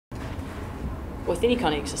With any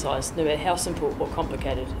kind of exercise, no matter how simple or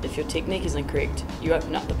complicated, if your technique is incorrect, you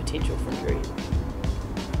open up the potential for injury.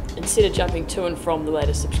 Instead of jumping to and from the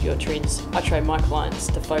latest obscure trends, I train my clients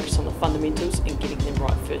to focus on the fundamentals and getting them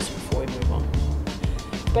right first before we move on.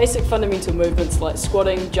 Basic fundamental movements like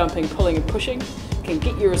squatting, jumping, pulling and pushing can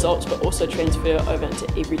get you results but also transfer over into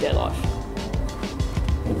everyday life.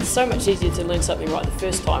 It's so much easier to learn something right the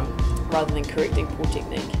first time rather than correcting poor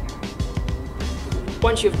technique.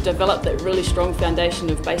 Once you've developed that really strong foundation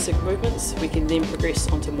of basic movements, we can then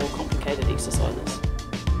progress onto more complicated exercises.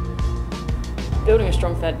 Building a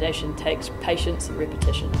strong foundation takes patience and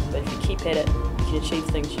repetition, but if you keep at it, you can achieve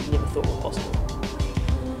things you never thought were possible.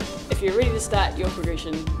 If you're ready to start your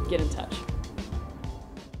progression, get in touch.